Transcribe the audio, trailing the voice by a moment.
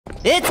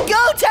It's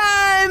go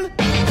time!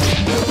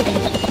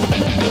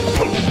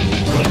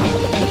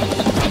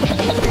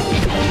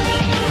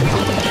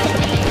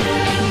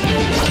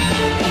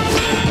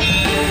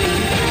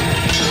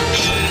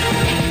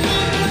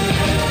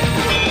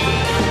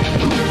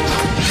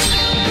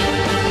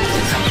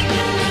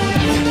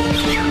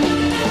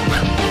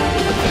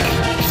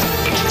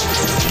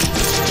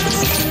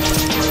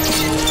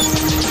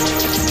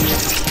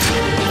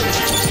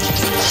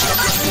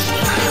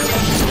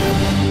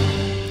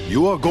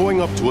 You are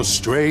going up to a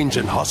strange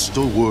and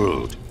hostile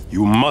world.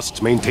 You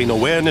must maintain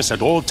awareness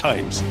at all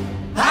times.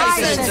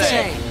 Hi,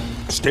 Sensei!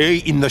 Stay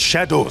in the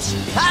shadows.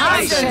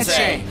 Hi,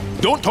 Sensei!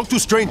 Don't talk to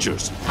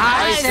strangers.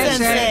 Hi,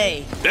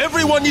 Sensei!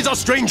 Everyone is a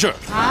stranger.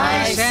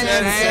 Hi,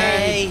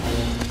 Sensei!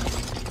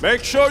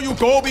 Make sure you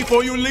go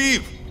before you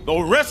leave. The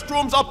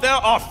restrooms up there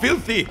are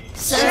filthy.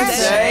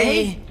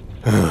 Sensei!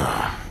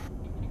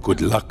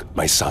 Good luck,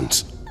 my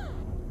sons.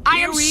 I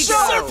am so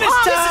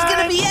pumped! This is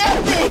gonna be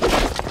epic!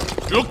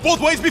 Look both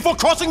ways before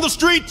crossing the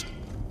street!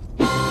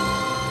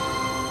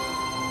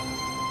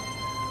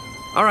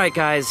 All right,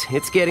 guys,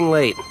 it's getting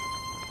late.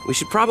 We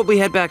should probably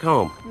head back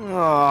home.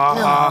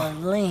 Oh,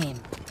 lame.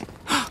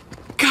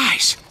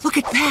 Guys, look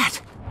at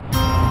that!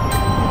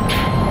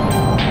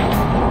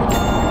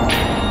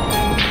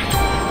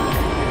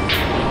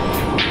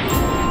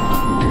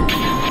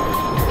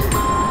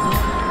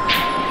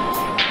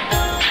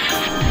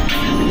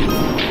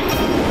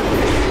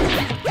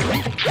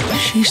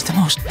 She's the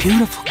most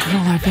beautiful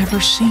girl I've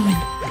ever seen.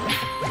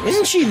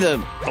 Isn't she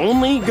the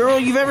only girl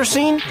you've ever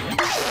seen?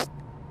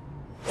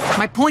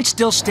 My point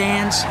still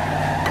stands.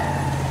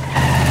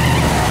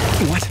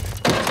 What?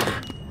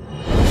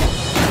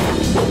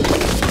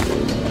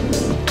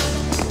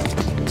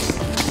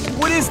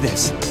 What is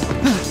this?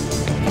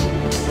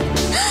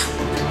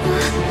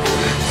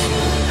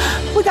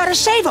 We gotta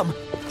save him!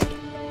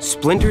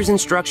 Splinter's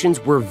instructions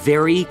were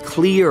very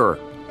clear.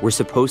 We're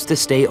supposed to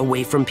stay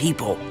away from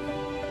people.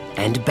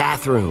 And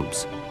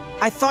bathrooms.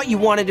 I thought you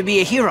wanted to be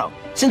a hero.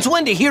 Since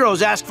when do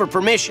heroes ask for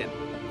permission?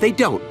 They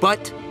don't,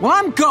 but... Well,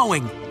 I'm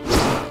going!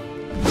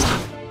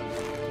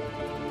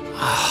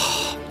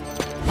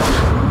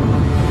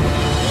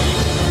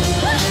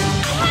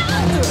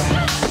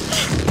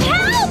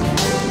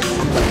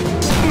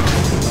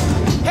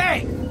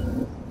 Hey!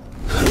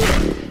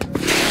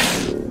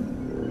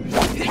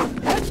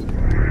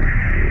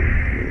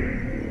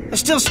 They're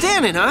still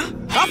standing, huh?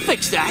 I'll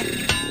fix that.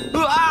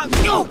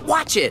 Oh,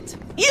 watch it!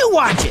 You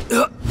watch it!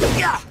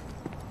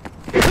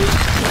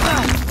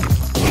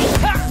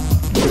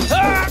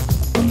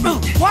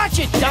 Watch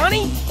it,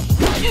 Donnie!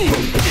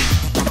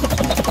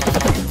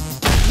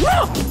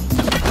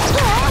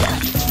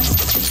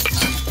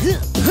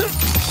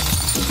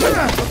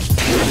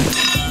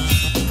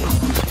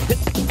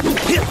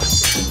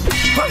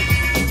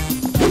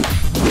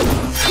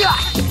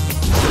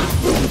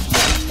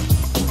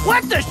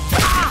 What the...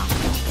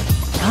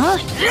 Huh?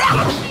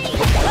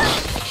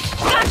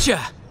 Gotcha!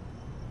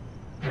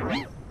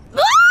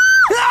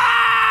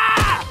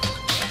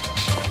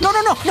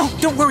 No,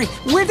 don't worry.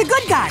 We're the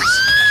good guys.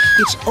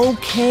 It's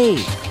okay.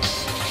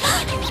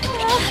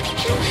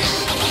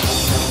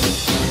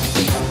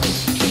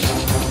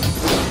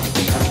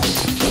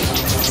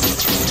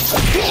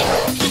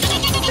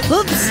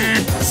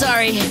 Oops!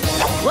 Sorry.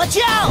 Watch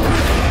out!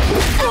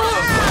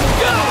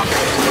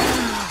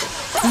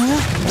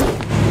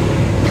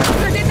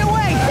 They're getting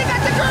away! They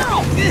got the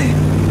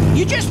girl!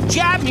 You just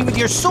jabbed me with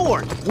your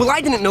sword. Well, I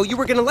didn't know you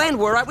were gonna land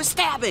where I was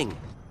stabbing.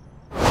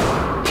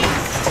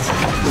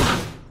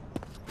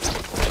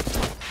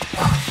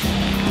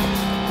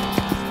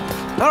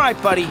 All right,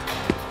 buddy.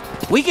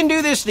 We can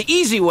do this the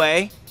easy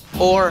way,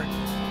 or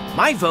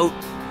my vote,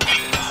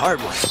 the hard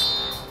way.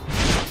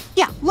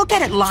 Yeah, look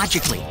at it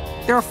logically.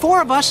 There are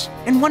 4 of us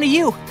and 1 of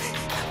you.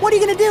 What are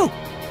you gonna do?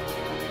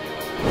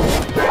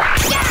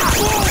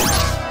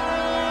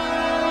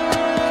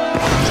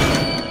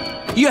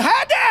 You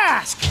had to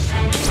ask!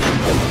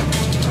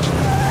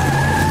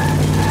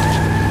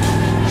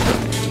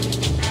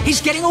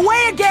 He's getting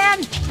away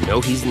again! No,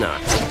 he's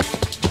not.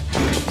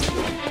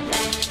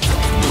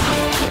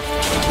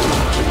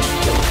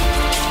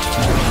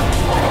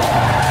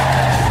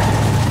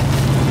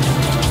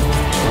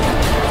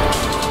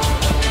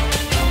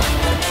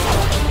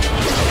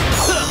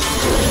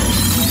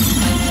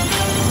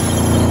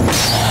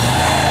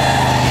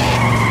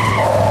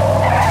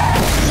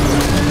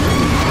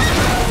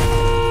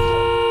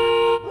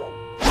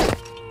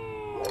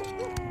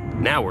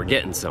 Now we're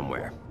getting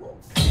somewhere.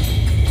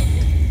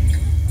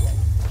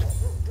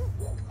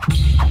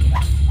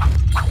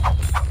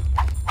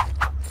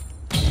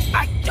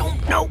 I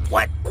don't know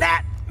what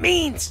that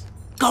means.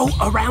 Go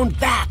around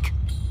back.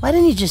 Why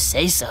didn't you just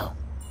say so?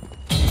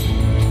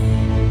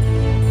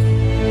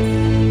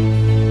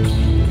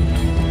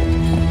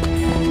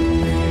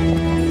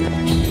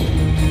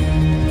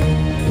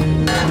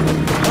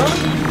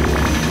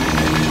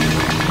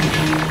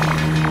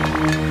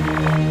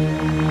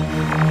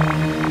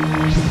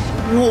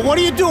 What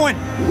are you doing?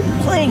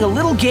 Playing a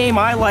little game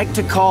I like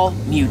to call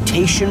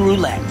Mutation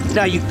Roulette.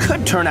 Now, you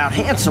could turn out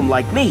handsome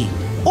like me,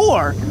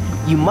 or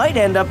you might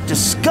end up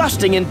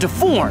disgusting and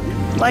deformed,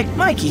 like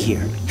Mikey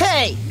here.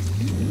 Hey!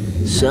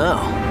 So,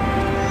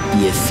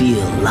 you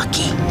feel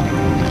lucky?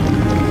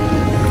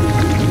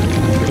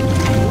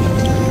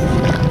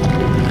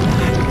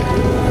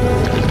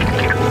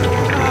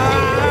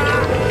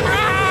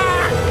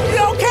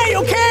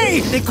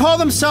 Okay! They call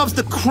themselves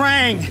the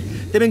Krang.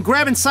 They've been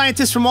grabbing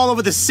scientists from all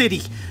over the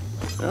city.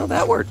 Well,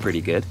 that worked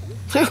pretty good.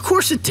 Of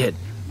course it did.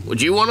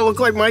 Would you want to look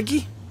like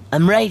Mikey?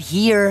 I'm right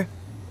here.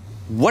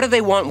 What do they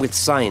want with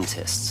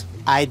scientists?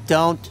 I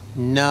don't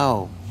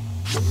know.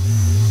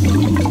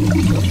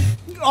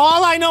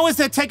 All I know is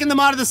they're taking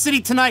them out of the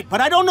city tonight, but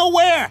I don't know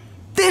where.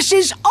 This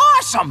is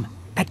awesome!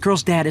 That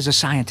girl's dad is a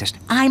scientist.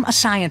 I'm a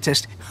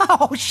scientist.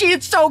 Oh,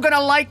 she's so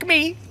gonna like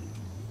me.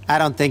 I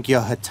don't think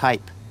you're her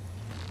type.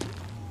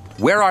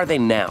 Where are they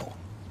now?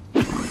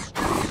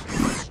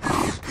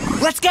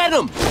 Let's get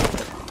them!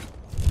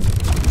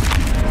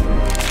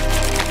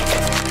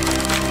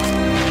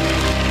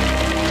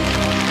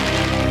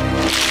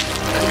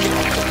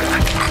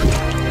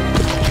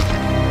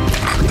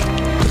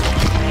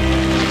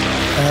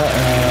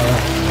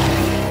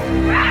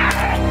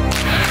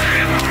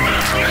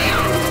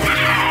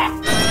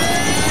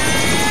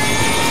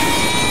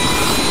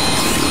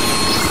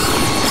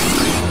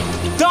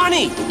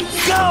 Donnie,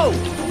 go!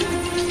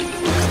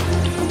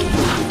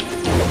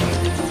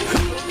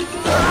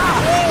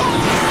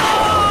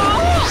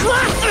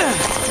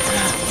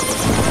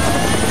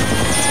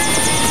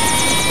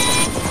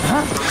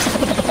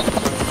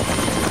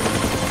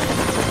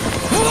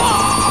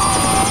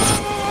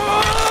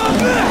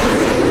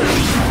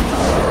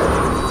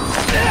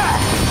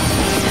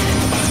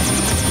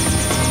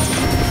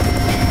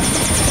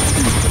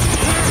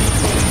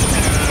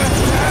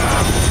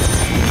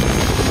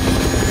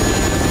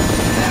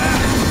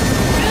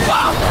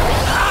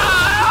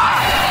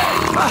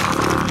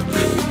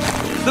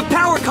 The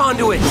power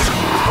conduits!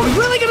 Are we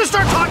really gonna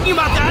start talking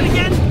about that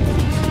again?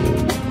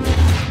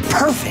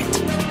 Perfect!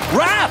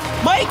 Raph!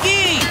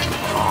 Mikey!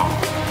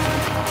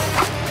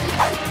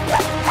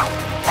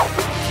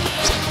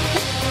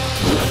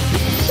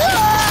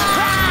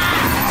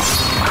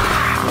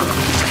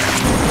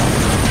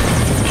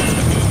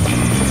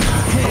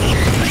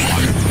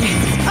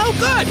 Oh,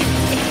 good!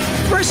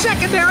 For a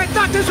second there, I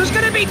thought this was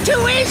gonna be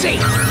too easy!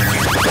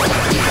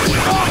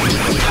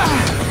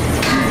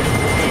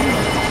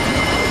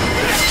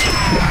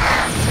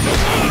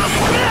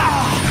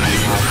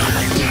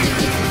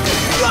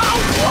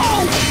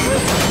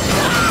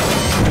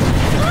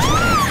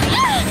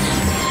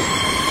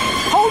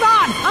 Hold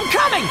on! I'm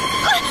coming!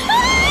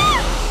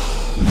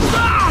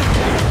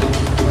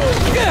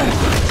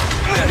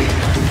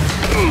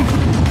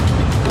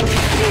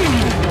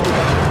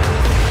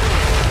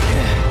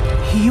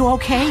 You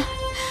okay?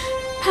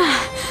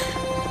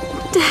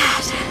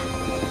 Dad.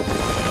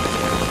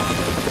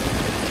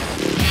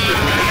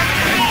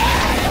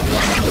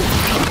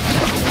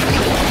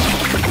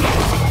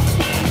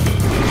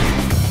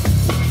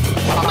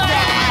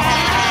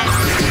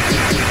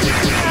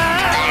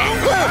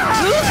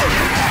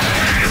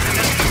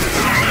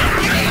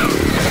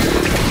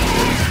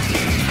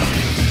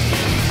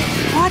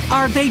 What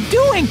are they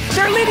doing?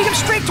 They're leading him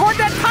straight toward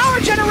that power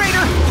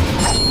generator!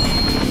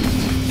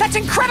 That's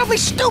incredibly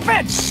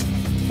stupid!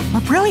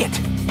 Or brilliant.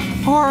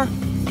 Or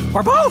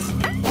both!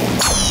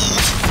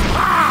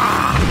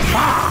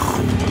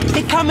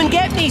 Hey, come and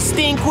get me,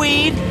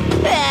 stinkweed!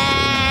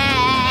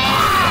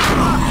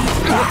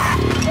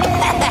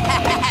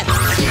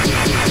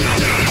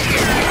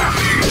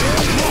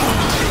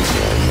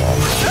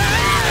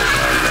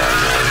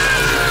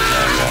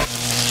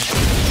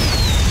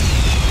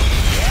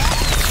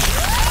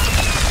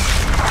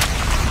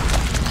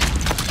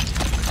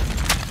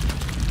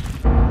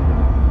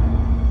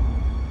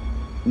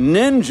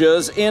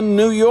 Ninjas in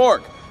New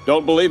York.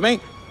 Don't believe me?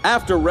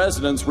 After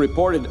residents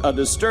reported a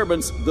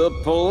disturbance, the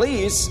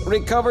police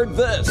recovered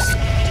this.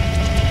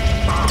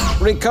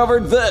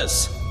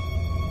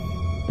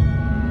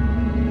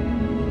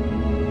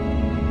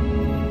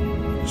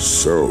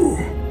 So,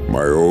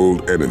 my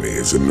old enemy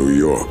is in New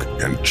York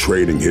and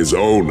training his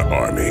own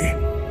army.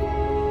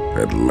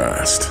 At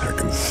last, I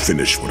can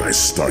finish what I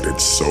started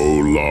so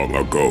long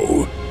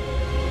ago.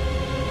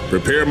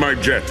 Prepare my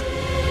jet.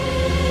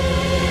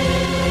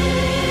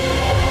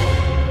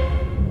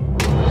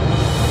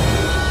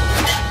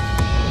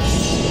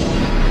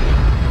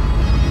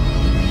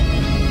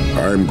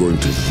 I'm going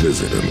to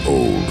visit an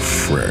old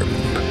friend.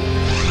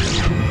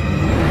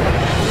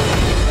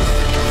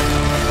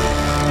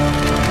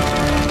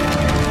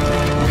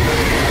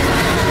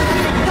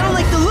 I don't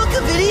like the look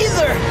of it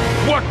either.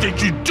 What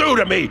did you do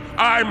to me?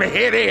 I'm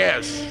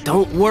hideous!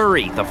 Don't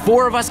worry, the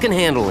four of us can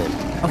handle him.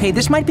 Okay,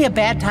 this might be a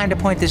bad time to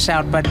point this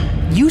out, but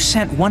you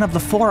sent one of the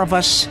four of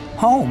us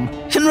home.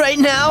 And right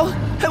now,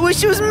 I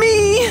wish it was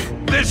me.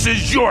 This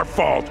is your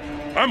fault!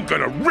 I'm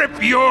gonna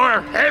rip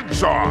your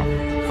heads off!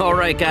 All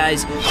right,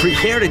 guys,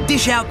 prepare to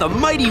dish out the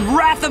mighty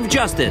wrath of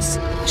justice.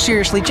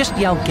 Seriously, just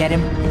yell, get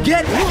him.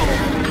 Get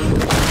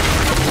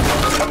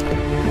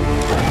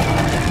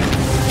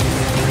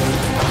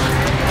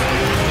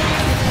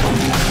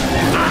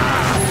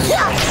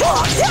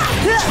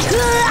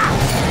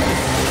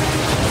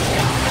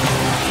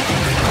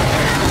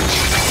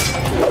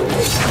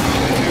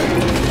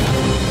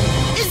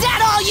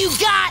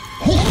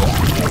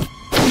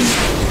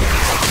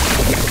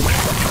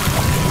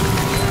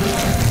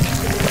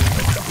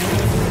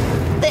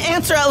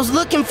was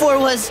looking for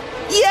was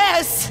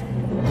yes!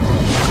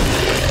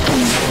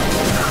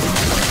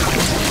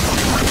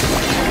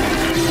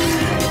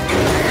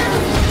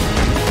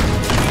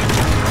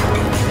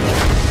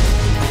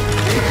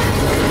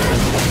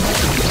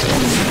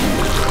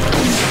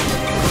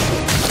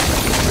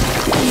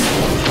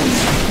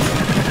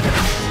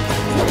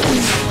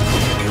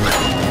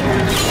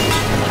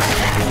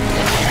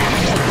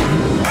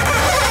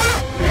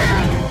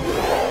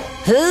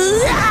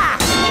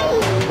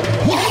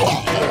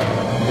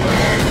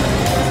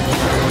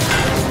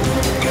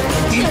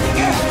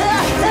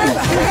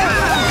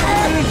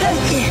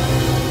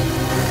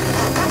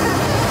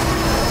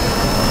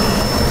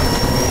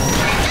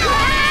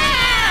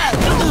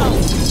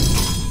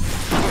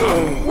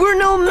 We're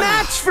no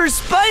match for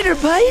spider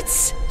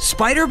bites.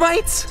 Spider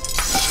bites?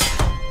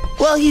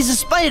 Well, he's a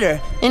spider,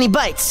 and he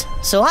bites.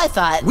 So I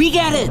thought... We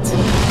get it!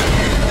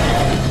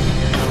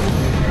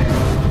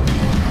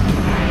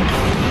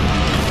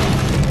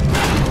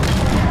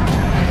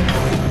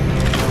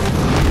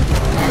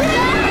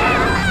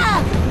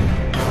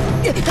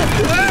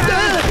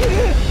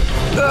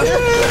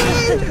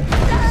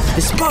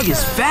 This bug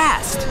is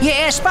fast.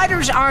 Yeah,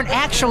 spiders aren't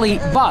actually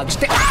bugs.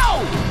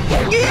 Ow!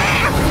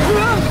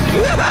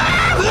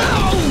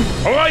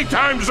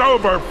 Playtime's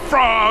over,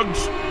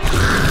 frogs!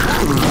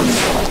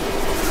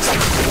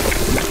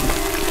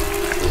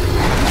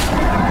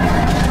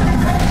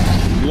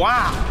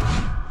 Wow.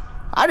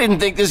 I didn't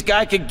think this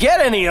guy could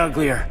get any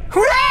uglier.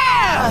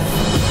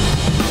 Raph!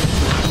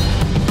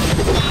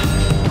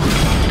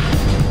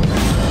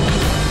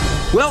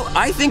 Well,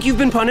 I think you've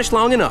been punished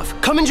long enough.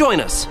 Come and join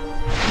us.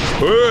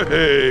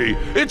 Hey,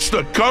 it's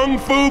the Kung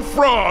Fu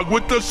Frog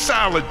with the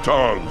salad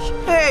tongues.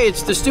 Hey,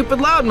 it's the stupid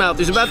loudmouth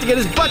who's about to get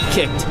his butt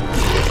kicked.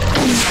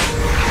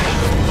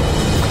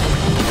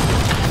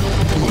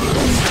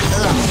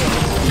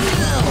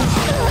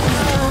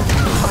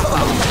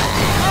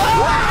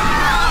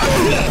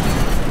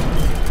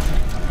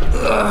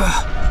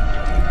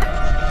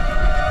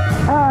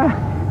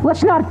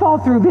 Let's not fall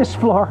through this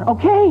floor,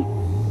 okay?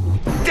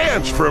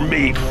 Dance for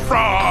me,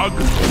 frog!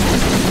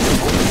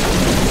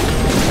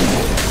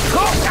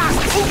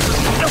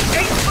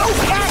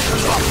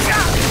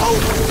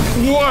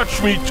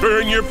 Watch me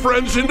turn your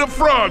friends into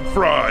frog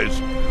fries.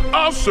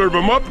 I'll serve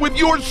them up with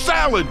your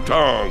salad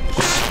tongues.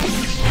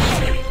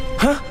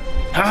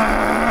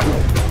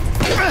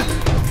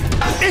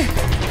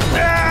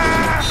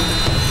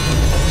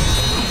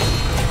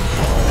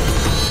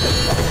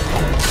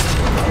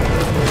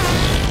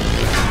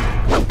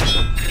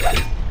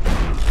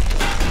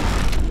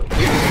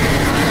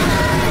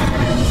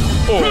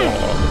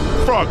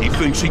 Oh, Froggy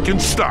thinks he can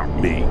stop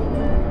me.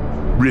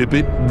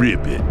 Ribbit,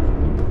 ribbit.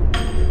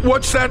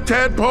 What's that,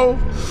 Tadpole?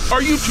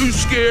 Are you too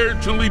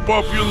scared to leap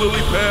off your lily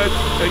pad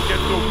and get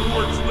the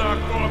warts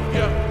knocked off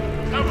you?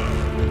 Come on.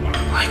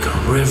 Like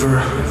a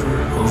river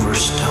over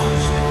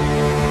stone.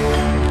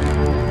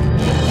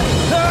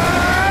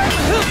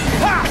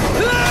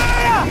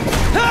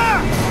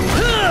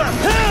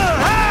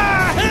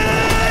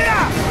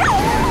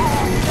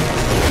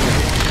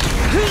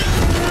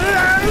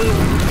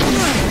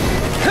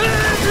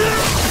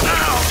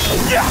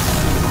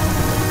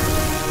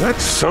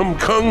 That's some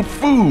kung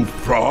fu,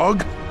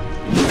 frog.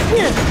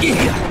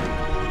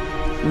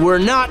 We're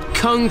not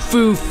kung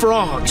fu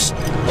frogs.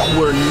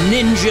 We're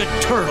Ninja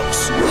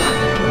Turtles.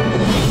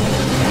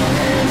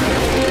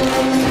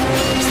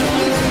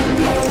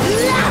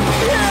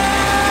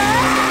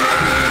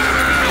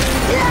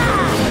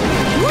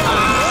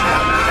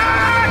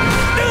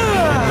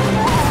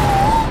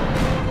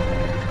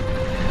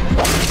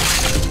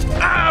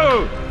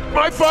 Ow!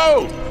 My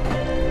phone!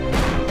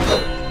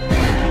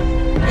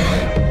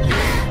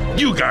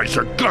 You guys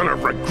are gonna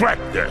regret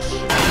this.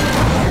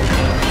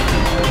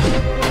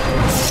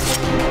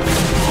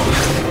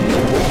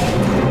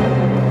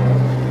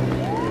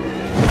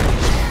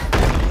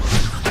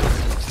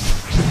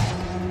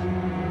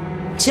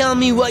 Tell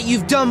me what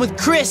you've done with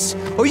Chris,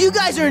 or you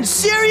guys are in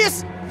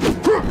serious...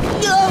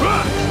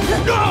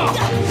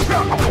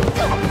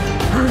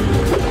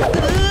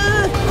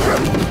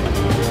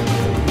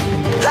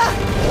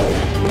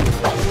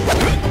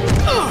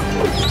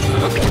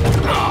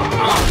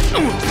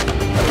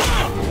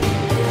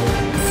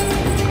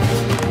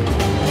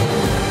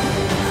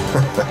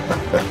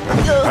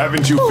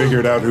 Haven't you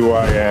figured out who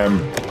I am?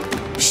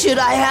 Should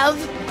I have?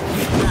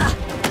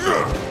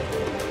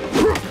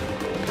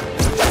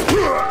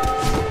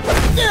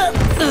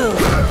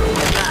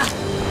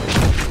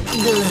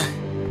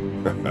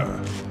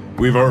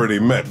 We've already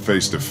met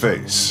face to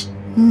face.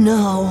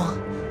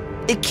 No,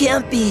 it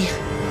can't be.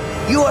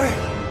 You're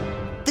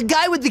the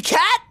guy with the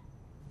cat?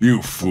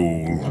 You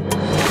fool.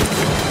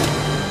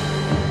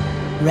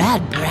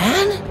 Rad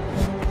Bran?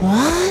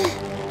 What?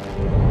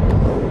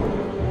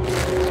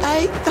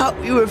 I thought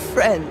we were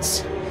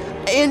friends.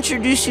 I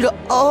introduced you to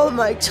all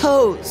my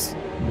toes.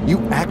 You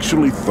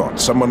actually thought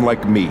someone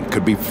like me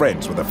could be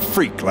friends with a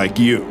freak like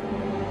you?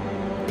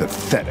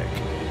 Pathetic.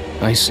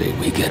 I say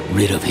we get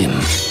rid of him.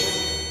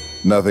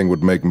 Nothing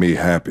would make me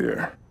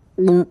happier.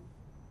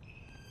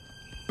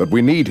 But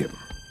we need him.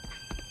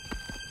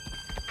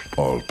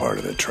 All part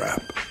of the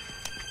trap.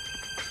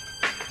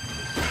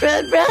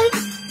 Run, run!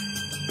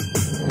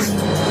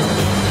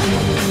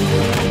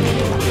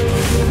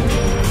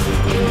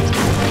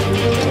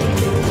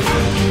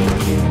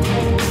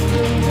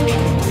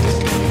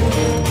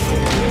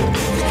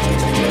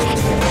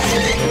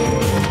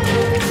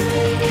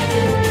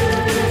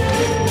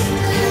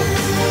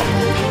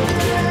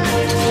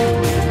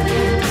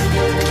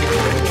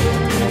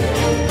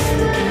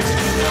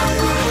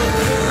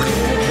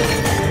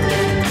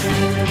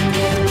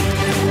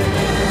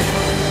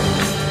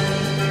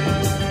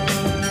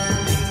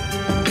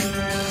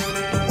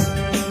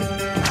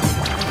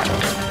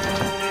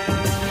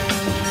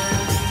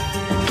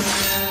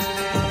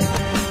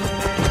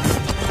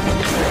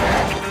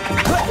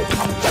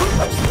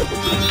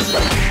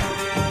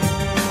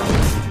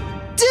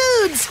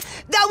 Dudes!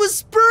 That was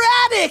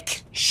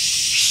sporadic!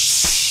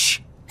 Shh!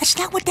 That's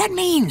not what that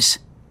means.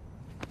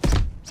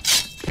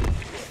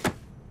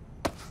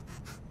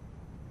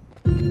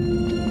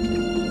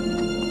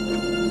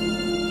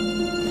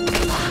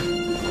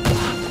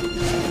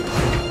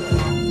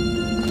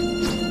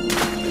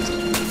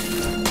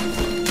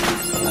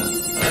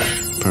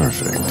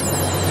 Perfect.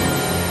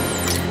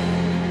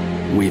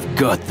 We've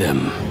got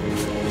them.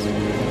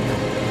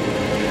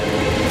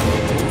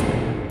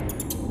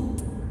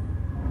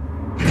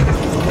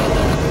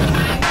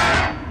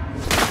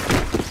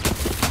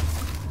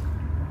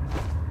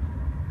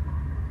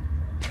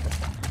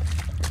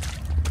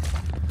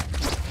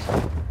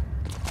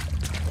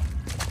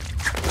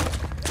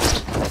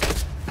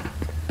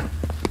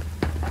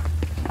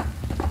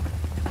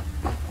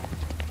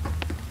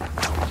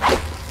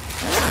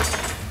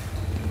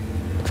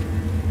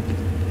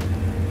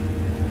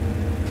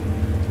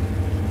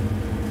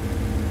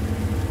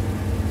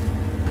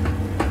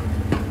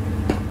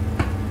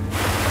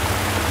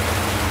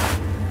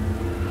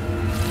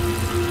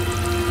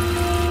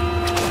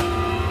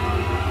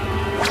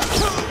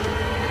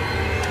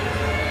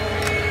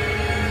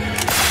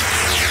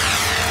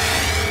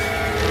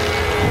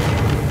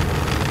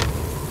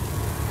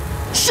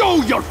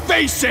 Show your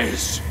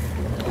faces!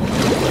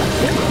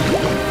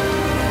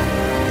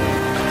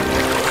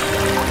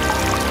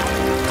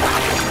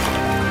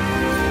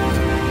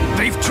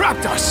 They've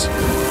trapped us!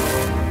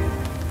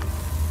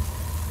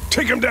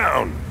 Take him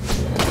down!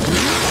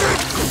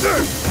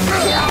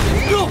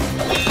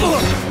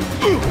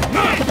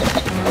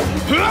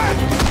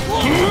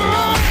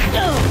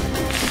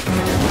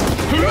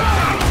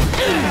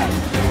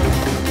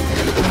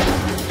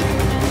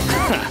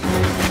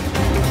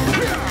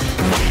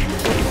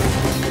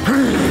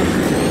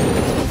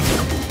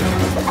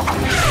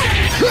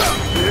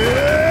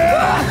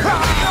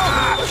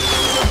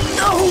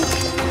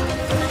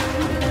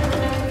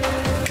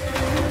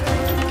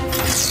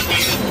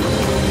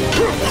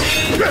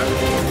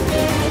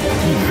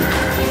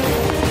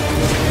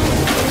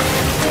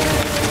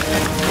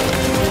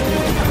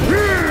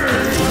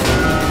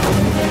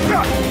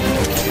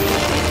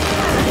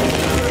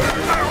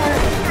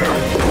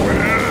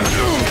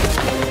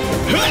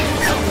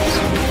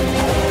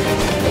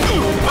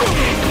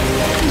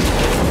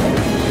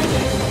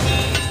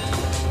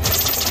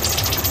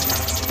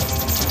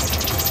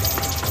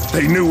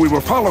 They knew we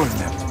were following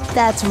them.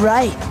 That's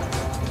right.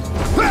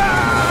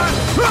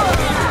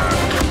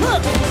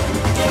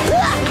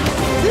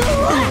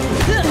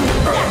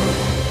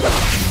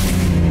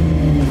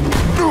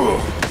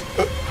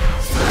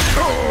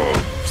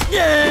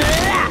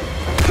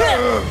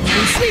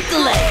 Sweep the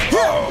leg.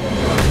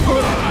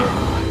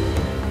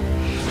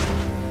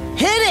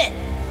 Hit it!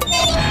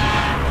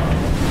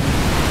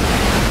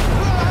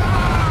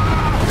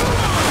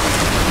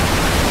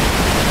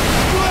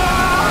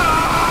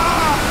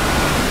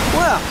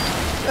 Well,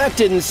 that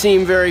didn't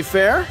seem very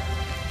fair.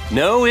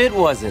 No, it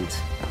wasn't.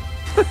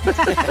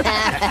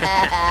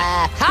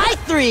 High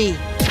three!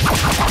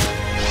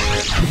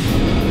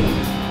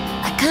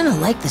 I kinda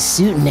like the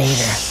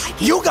Suitinator.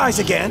 You guys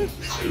again?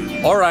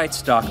 All right,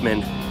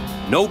 Stockman.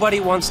 Nobody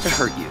wants to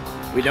hurt you.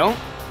 We don't?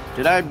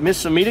 Did I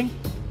miss a meeting?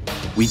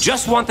 We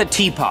just want the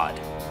teapot.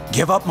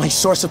 Give up my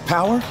source of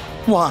power?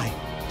 Why?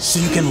 So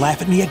you can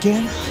laugh at me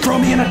again? Throw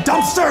me in a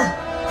dumpster?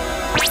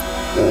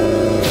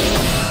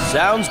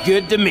 Sounds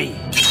good to me.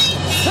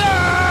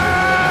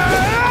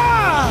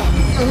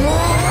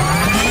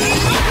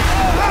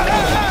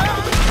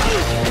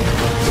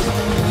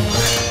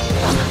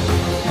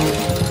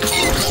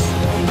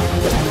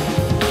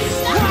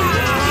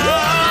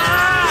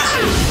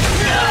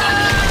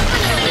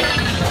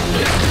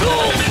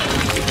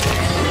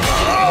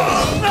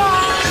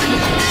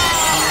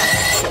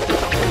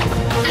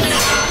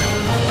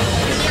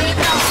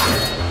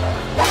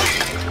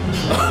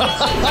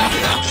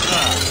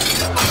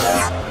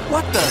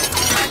 What the?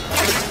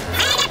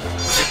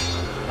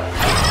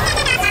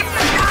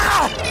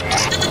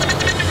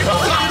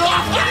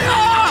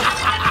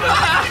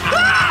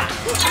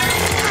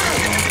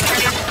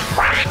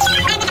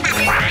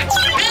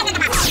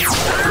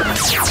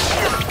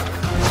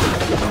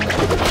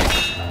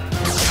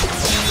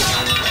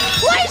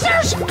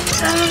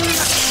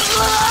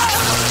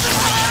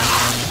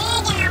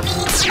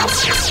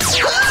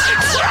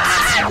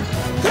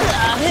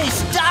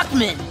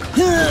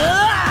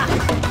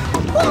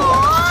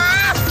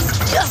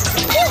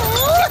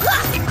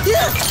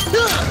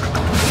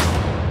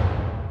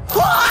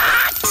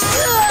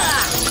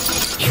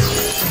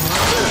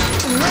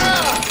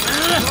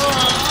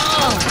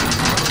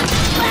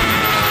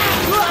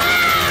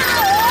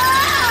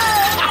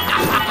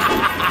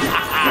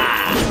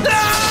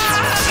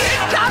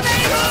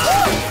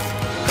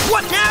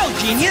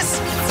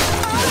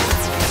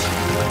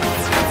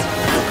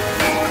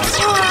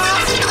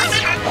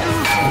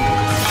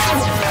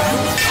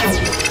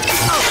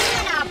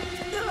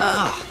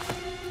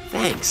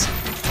 Thanks.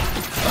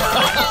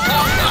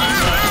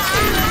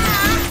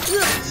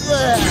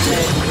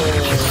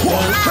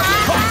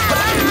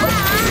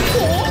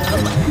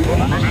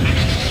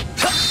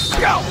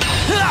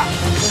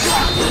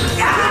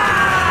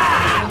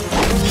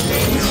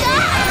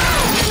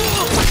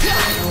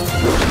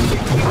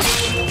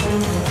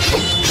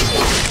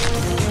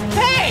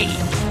 Hey!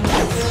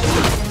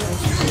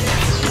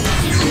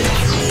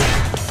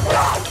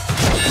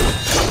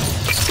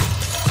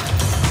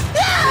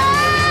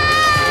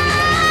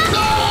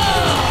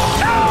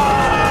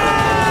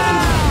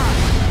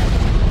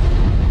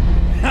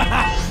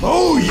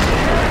 Oh, yeah!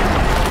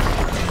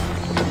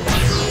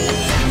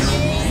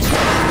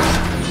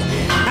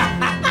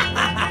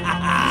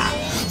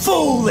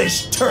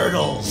 Foolish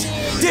turtles!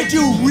 Did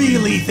you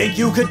really think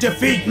you could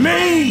defeat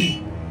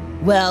me?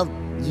 Well,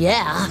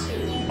 yeah.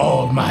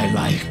 All my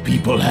life,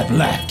 people have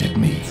laughed at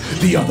me.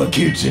 The other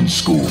kids in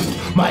school,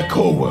 my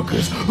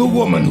co-workers, the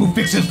woman who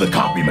fixes the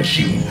copy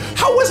machine.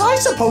 How was I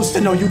supposed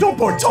to know you don't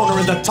pour toner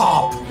in the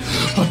top?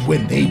 But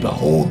when they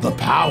behold the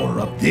power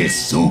of this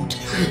suit,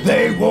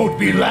 they won't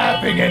be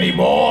laughing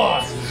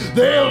anymore.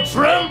 They'll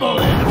tremble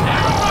in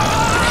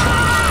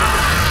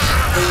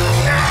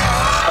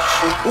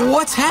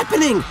What's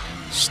happening?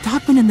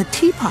 Stockman and the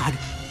teapot.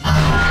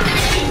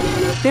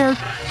 They're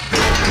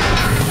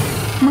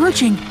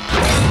merging.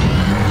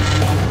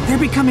 They're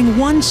becoming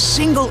one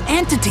single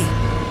entity.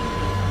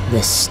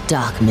 The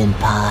Stockman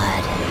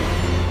pod.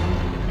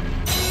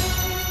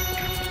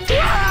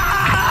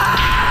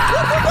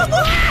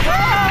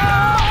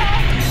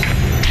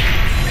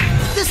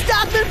 The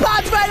Stockman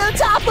pod's right on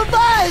top of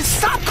us!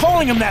 Stop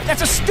calling him that!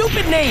 That's a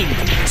stupid name!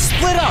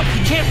 Split up!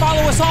 He can't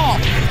follow us all!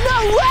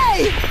 No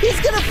way! He's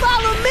gonna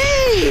follow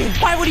me!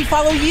 Why would he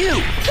follow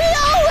you? He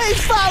always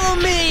follow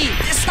me!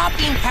 Stop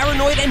being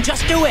paranoid and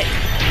just do it!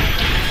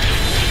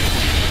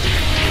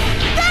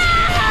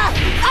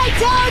 I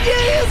told you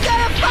he was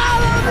gonna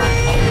follow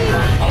me!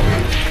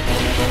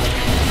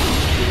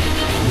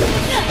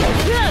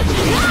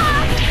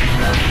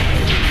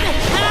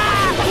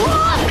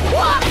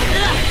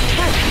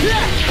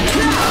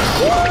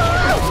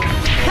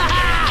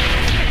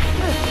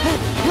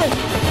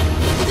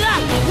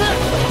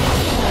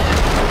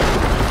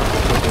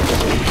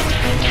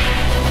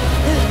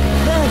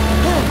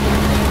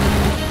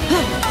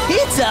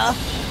 Pizza?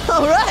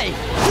 All right.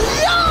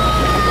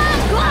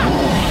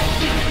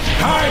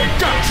 I've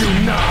got you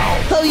now!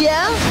 Oh,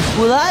 yeah?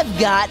 Well, I've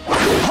got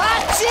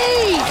hot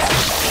cheese!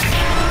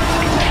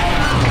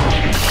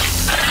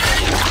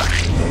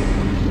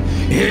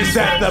 Is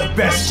that the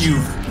best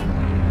you've...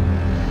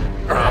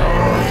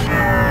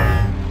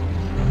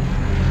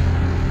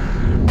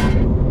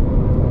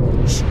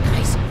 Shh,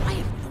 guys,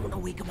 quiet. I don't want to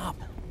wake him up.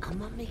 I'm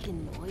not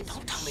making noise.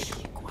 Don't tell me to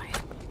be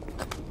quiet.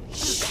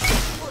 Shh.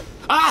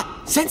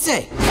 Ah!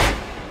 Sensei!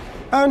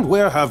 And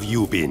where have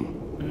you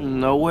been?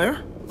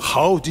 Nowhere.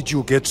 How did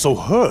you get so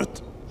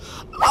hurt?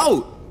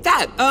 Oh,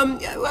 that,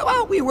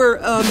 well, we were,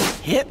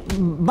 hit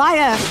by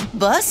a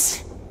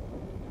bus?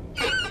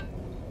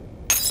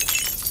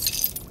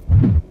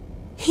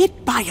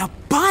 Hit by a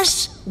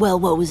bus? Well,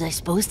 what was I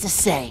supposed to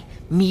say?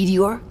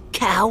 Meteor?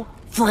 Cow?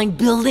 Flying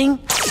building?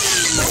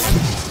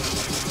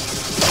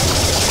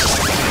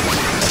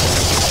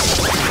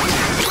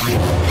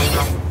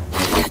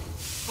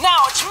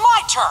 Now it's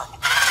my turn!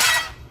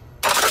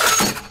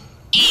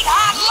 Eat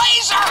hot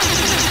laser!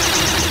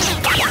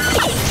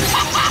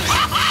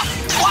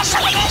 Want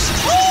some of this?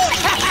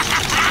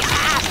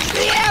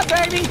 Yeah,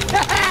 baby!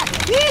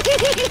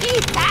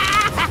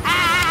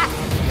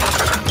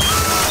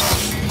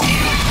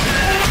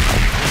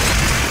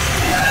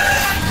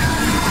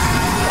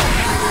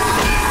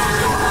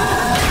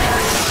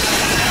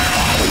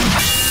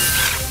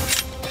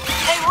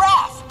 Hey,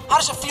 Raph! How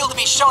does it feel to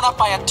be shown up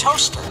by a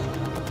toaster?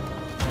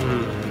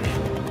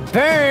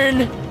 Burn!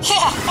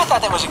 Yeah, I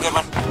thought that was a good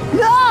one.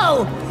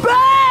 No!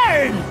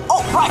 Burn!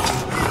 Oh, right!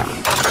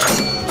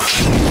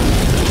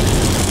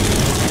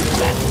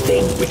 That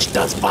thing which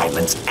does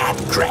violence at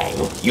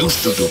Krang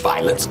used to do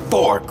violence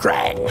for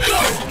Krang.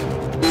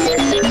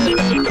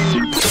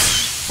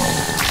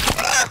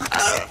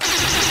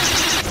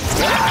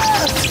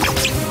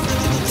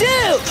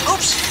 Dude!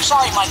 Oops,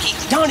 sorry, Mikey.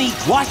 Donnie,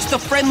 watch the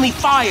friendly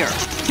fire!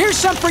 Here's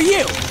some for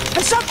you,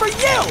 and some for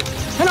you!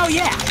 And oh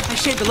yeah, I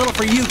shaved a little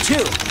for you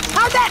too.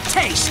 How'd that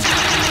taste?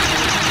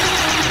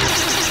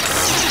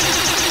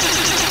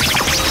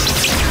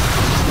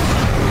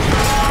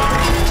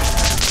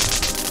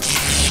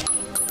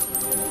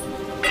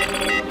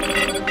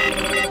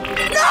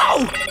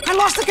 No! I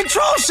lost the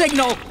control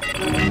signal!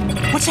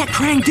 What's that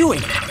Krang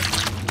doing?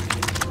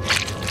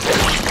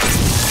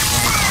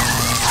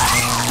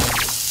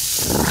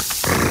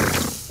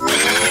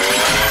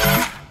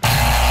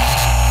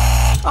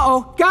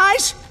 Uh-oh,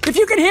 guys, if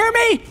you can hear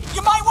me,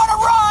 you might want to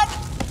run!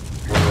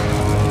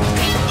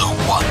 The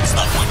ones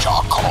that which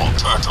are called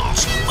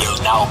turtles will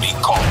now be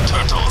called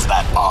turtles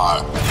that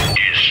are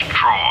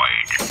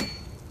destroyed.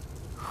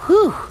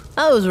 Whew.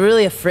 I was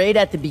really afraid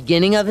at the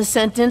beginning of his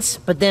sentence,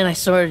 but then I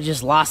sort of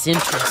just lost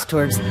interest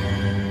towards...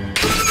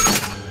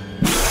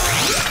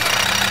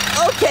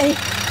 okay?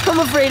 I'm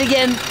afraid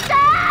again.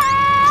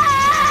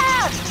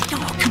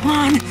 Oh, come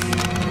on.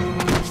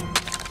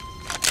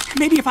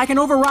 Maybe if I can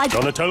override...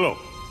 Donatello,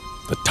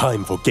 the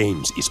time for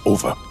games is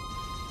over.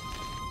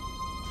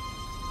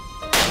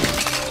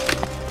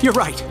 You're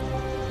right.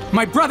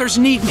 My brothers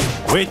need me.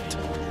 Wait.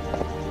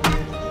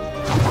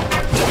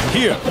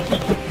 Here.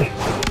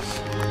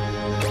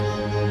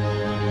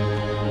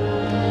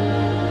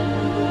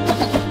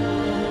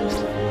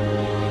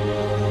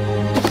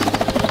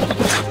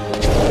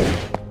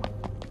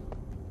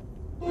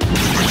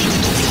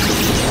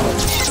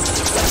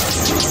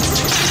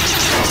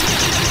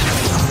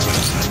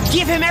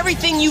 Give him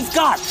everything you've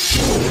got!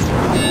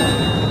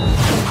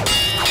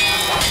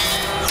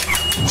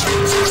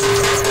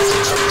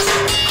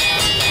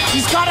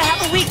 He's gotta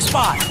have a weak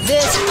spot!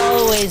 This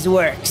always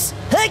works.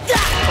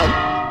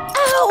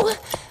 Ow!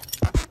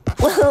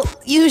 Well,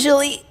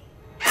 usually...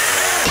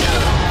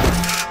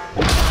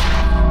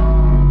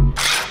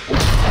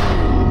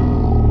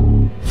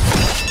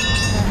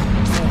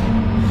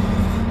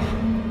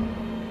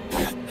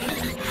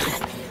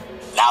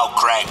 Now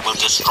Krang will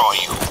destroy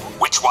you.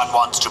 Which one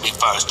wants to be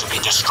first to be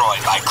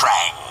destroyed by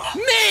Krang?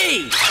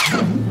 Me!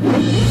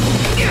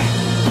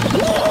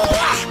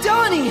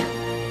 Donnie!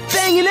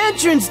 Banging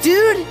entrance,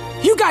 dude!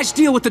 You guys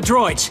deal with the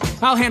droids.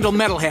 I'll handle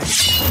Metalhead.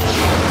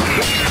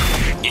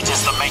 It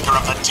is the maker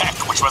of the tech,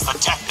 which was the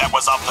tech that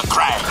was of the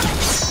Krang.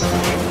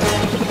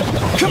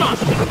 Come on!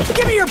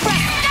 Give me your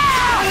back!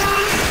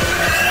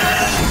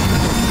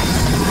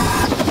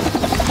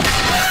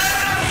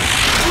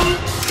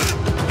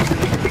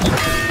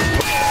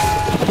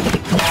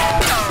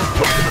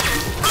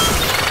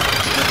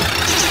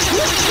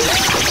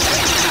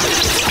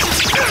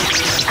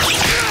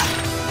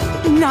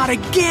 Not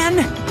again!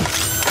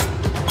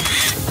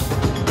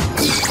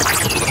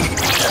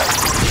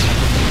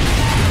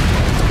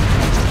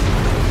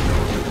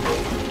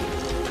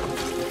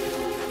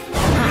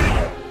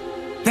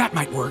 That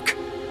might work.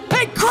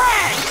 Hey,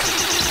 Krang!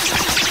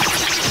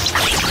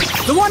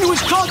 The one who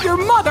is called your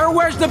mother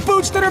wears the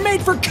boots that are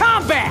made for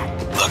combat!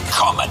 The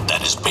comment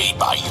that is made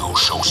by you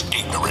shows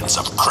ignorance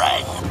of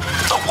Krang,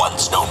 the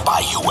ones known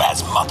by you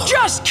as Mother.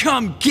 Just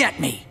come get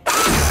me!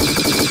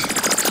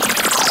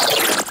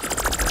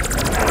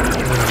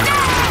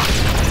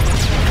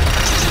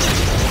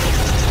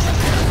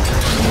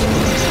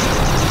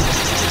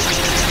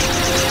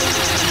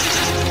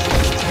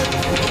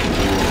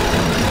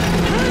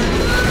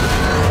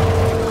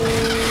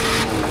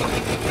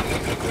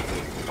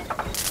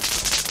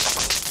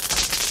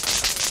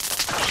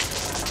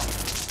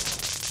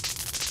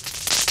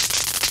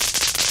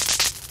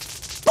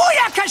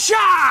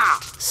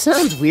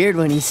 Sounds weird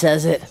when he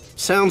says it.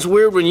 Sounds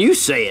weird when you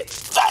say it.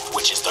 That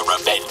which is the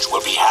revenge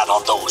will be had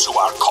on those who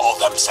are called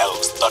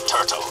themselves the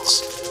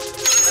Turtles.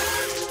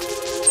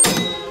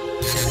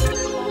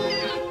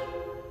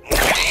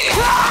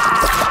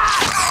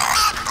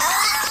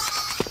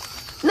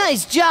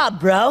 Nice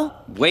job, bro.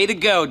 Way to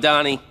go,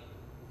 Donnie.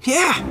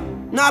 Yeah,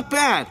 not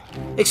bad.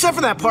 Except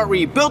for that part where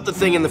you built the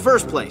thing in the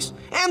first place.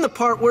 And the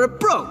part where it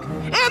broke.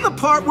 And the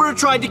part where it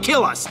tried to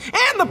kill us.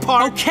 And the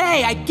part...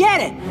 Okay, I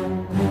get it.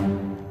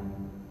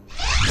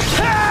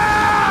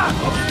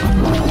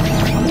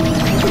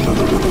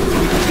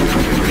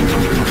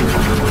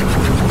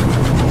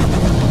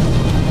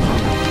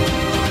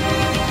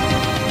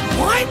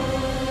 What?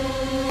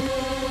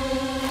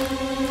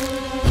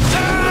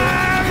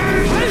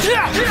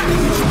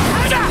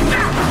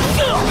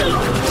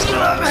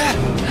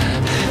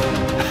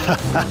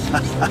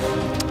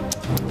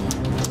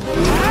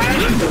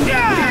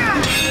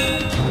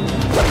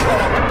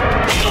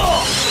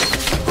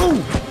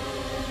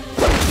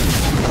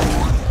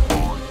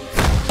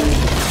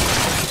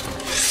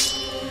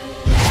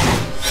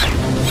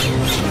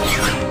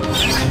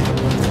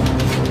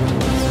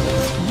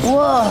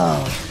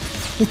 Whoa.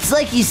 It's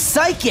like he's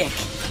psychic.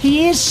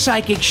 He is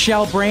psychic,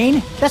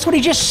 Shellbrain. That's what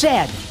he just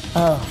said.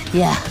 Oh,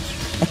 yeah.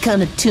 I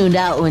kind of tuned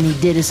out when he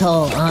did his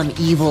whole I'm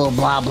evil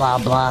blah blah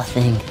blah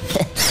thing.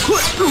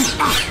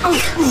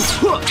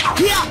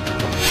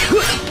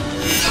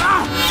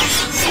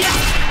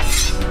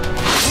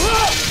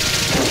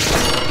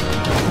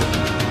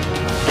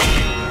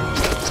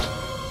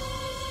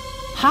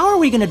 How are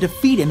we gonna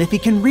defeat him if he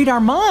can read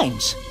our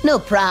minds? No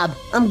prob.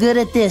 I'm good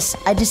at this.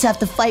 I just have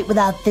to fight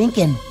without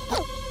thinking.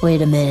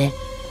 Wait a minute.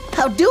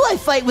 How do I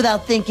fight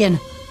without thinking?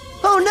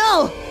 Oh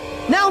no!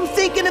 Now I'm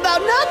thinking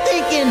about not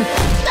thinking!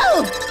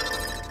 No!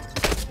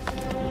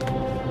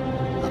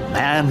 A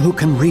man who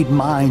can read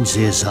minds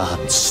is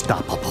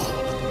unstoppable.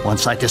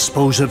 Once I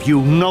dispose of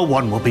you, no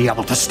one will be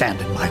able to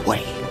stand in my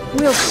way.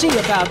 We'll see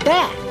about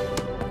that.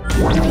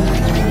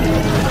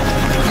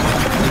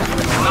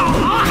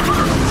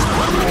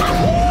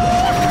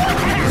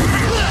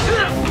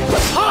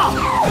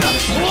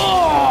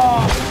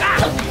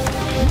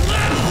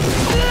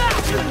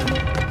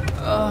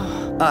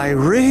 I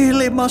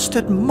really must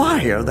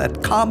admire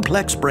that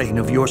complex brain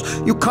of yours.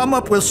 You come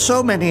up with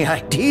so many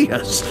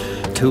ideas.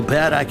 Too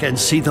bad I can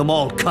see them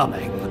all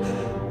coming.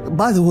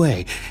 By the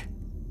way,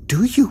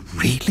 do you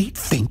really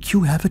think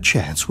you have a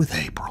chance with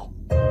April?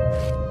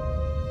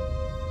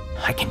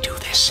 I can do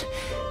this.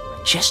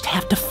 Just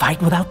have to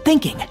fight without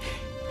thinking.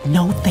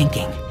 No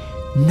thinking.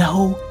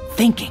 No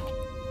thinking.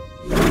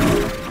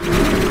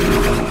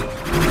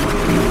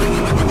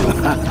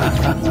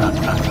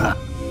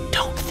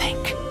 Don't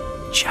think.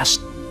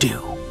 Just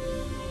do.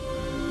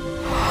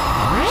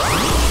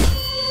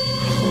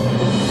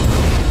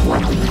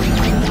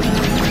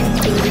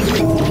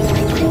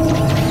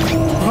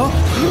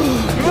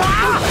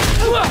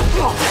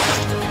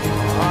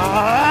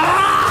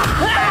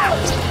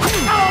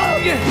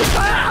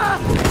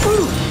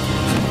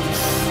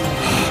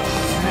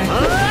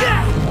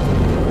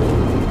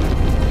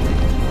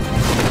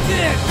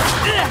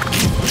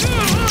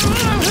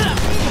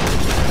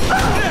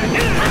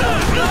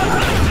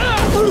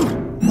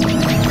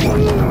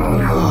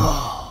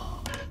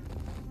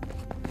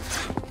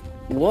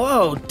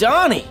 Whoa,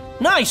 Donnie!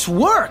 Nice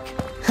work!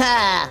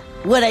 Ha!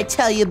 What'd I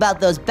tell you about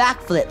those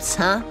backflips,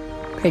 huh?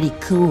 Pretty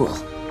cool.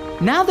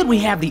 Now that we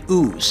have the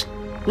ooze,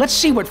 let's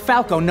see what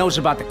Falco knows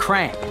about the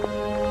Krang.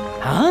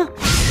 Huh?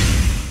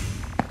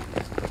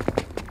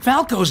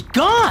 Falco's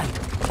gone!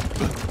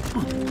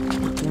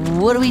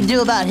 What do we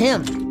do about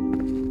him?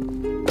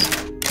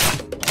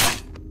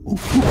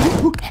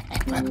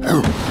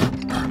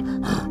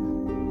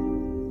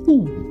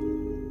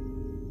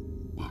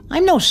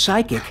 I'm no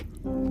psychic,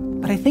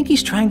 but I think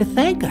he's trying to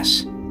thank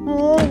us.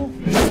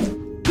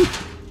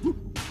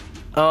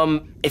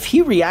 If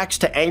he reacts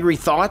to angry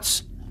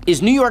thoughts,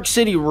 is New York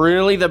City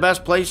really the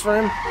best place for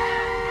him?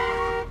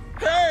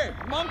 Hey,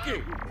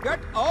 monkey! Get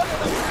out of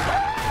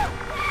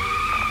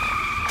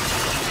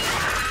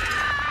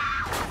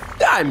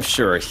the... I'm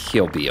sure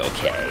he'll be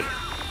okay.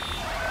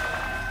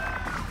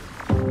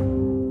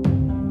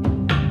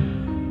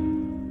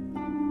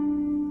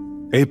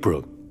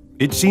 April,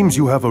 it seems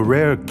you have a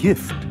rare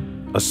gift.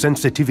 A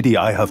sensitivity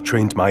I have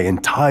trained my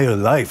entire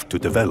life to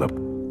develop.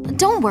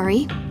 Don't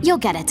worry, you'll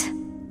get it.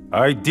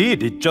 I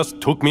did, it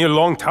just took me a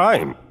long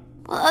time.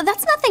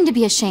 That's nothing to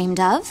be ashamed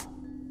of.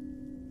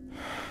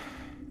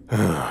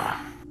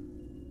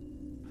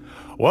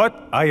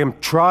 What I am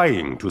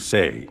trying to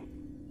say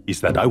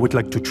is that I would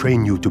like to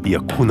train you to be a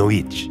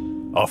kunoichi,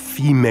 a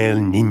female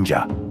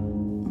ninja.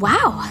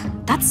 Wow,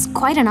 that's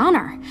quite an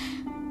honor.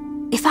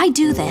 If I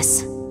do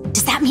this,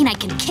 does that mean I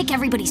can kick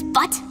everybody's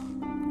butt?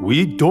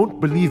 We don't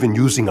believe in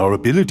using our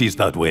abilities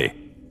that way.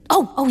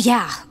 Oh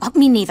yeah,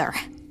 me neither.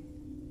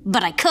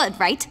 But I could,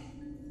 right?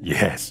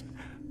 Yes.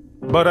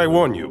 But I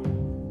warn you,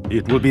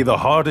 it will be the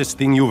hardest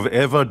thing you've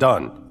ever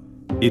done.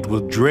 It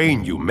will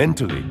drain you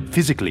mentally,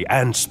 physically,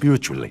 and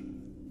spiritually.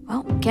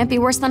 Well, can't be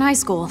worse than high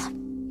school.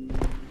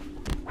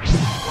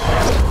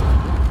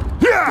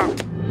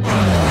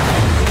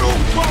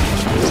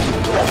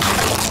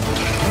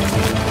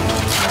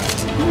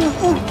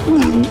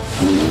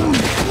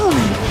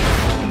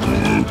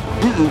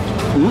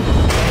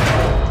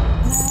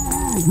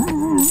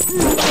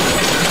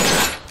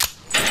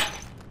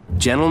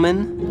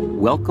 Gentlemen,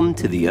 welcome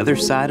to the other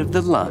side of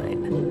the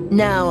line.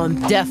 Now I'm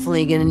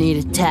definitely gonna need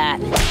a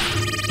tat.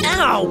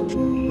 Ow!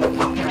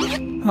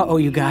 Uh-oh,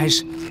 you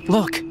guys.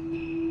 Look.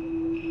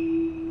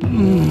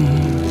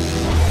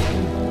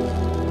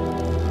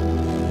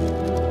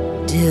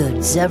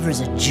 Dude, Xever's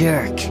a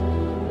jerk.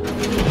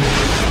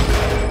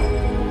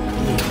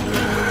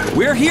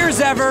 We're here,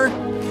 Xever!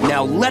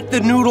 Now let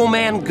the Noodle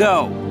Man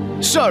go.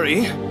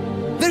 Sorry,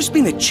 there's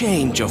been a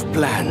change of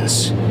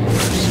plans.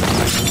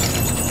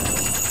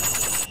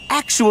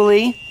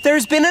 Actually,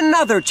 there's been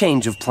another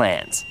change of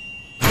plans.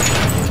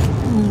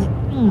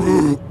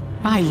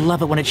 I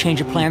love it when a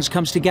change of plans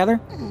comes together.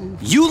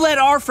 You let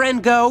our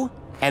friend go,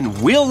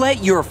 and we'll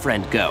let your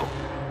friend go.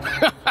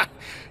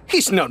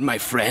 He's not my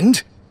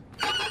friend.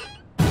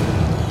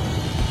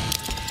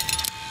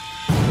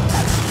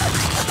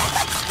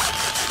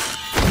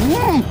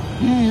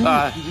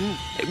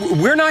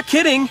 We're not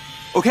kidding.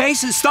 Okay,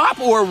 so stop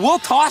or we'll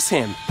toss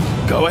him.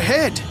 Go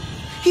ahead.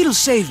 He'll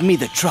save me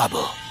the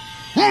trouble.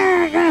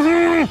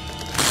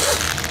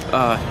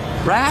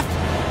 Raph?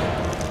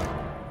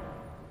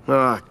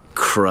 Ah,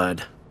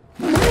 crud.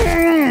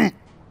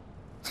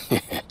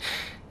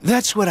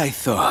 That's what I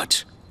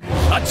thought.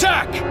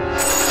 Attack!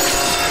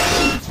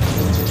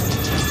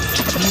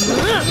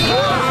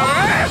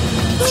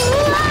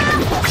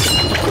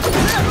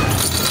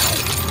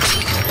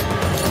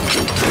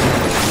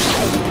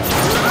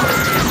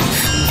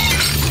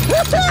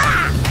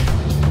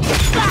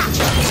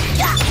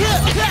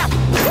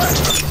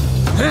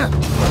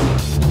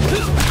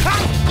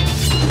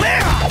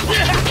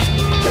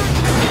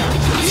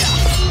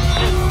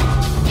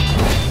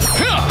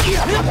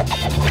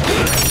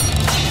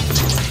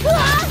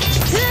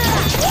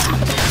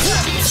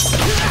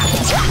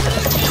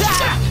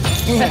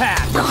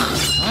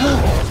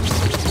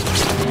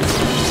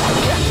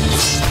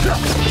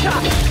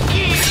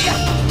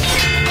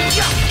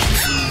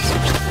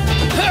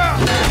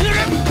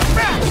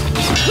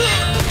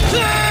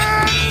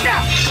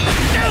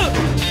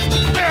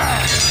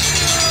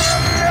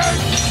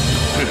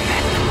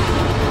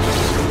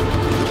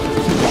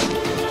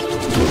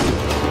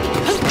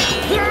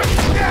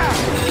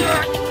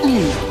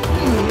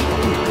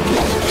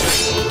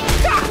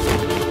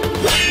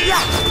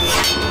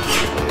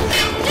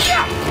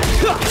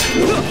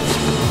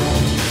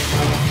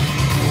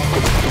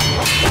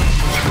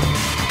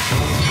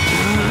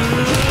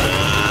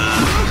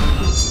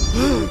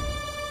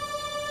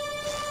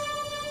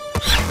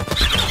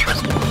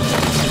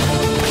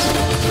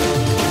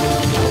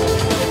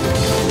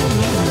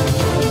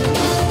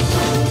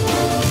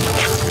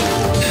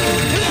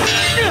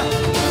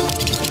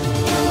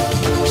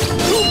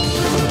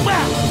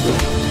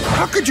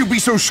 could you be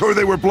so sure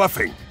they were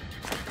bluffing?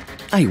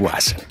 I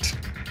wasn't.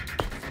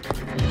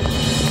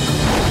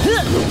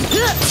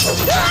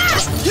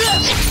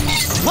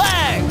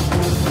 Flag!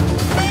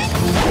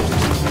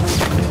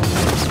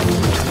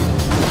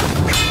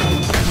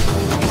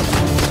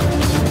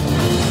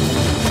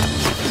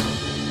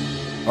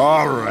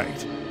 All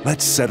right,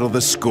 let's settle the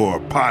score,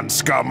 pond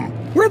scum.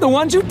 We're the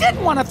ones who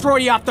didn't want to throw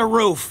you off the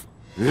roof.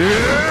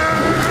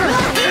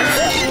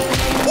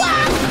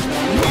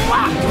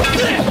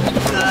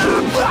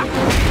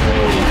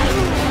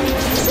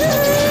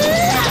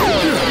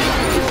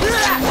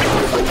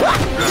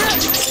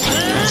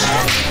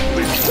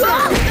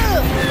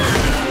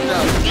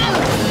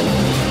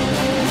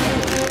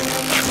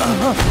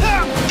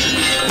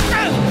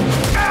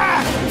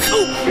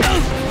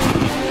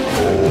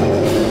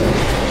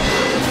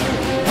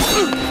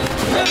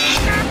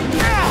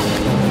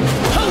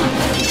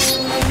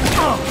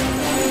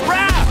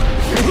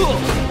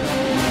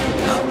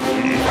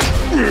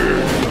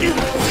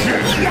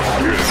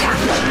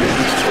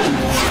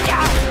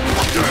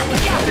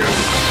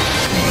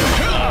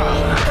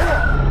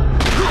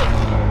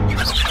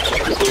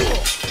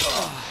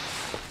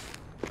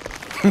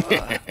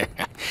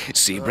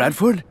 See,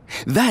 Bradford?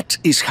 That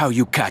is how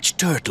you catch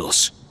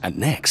turtles. And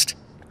next,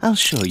 I'll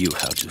show you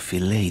how to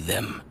fillet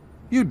them.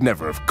 You'd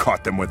never have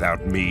caught them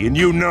without me, and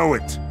you know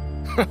it.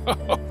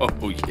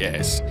 Oh,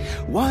 yes.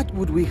 What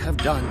would we have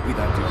done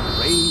without your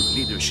brave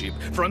leadership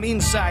from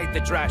inside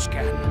the trash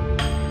can?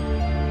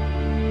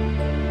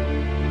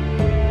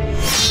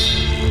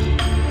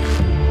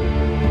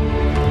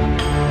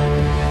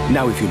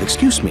 Now, if you'll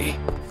excuse me,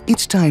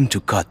 it's time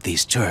to cut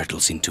these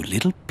turtles into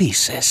little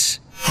pieces.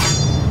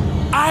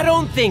 I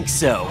don't think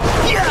so.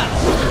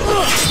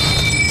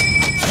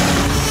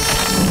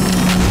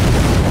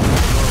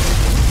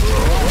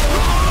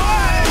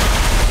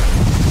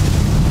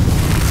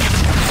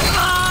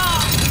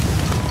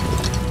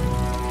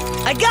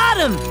 I got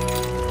him!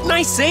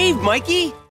 Nice save, Mikey.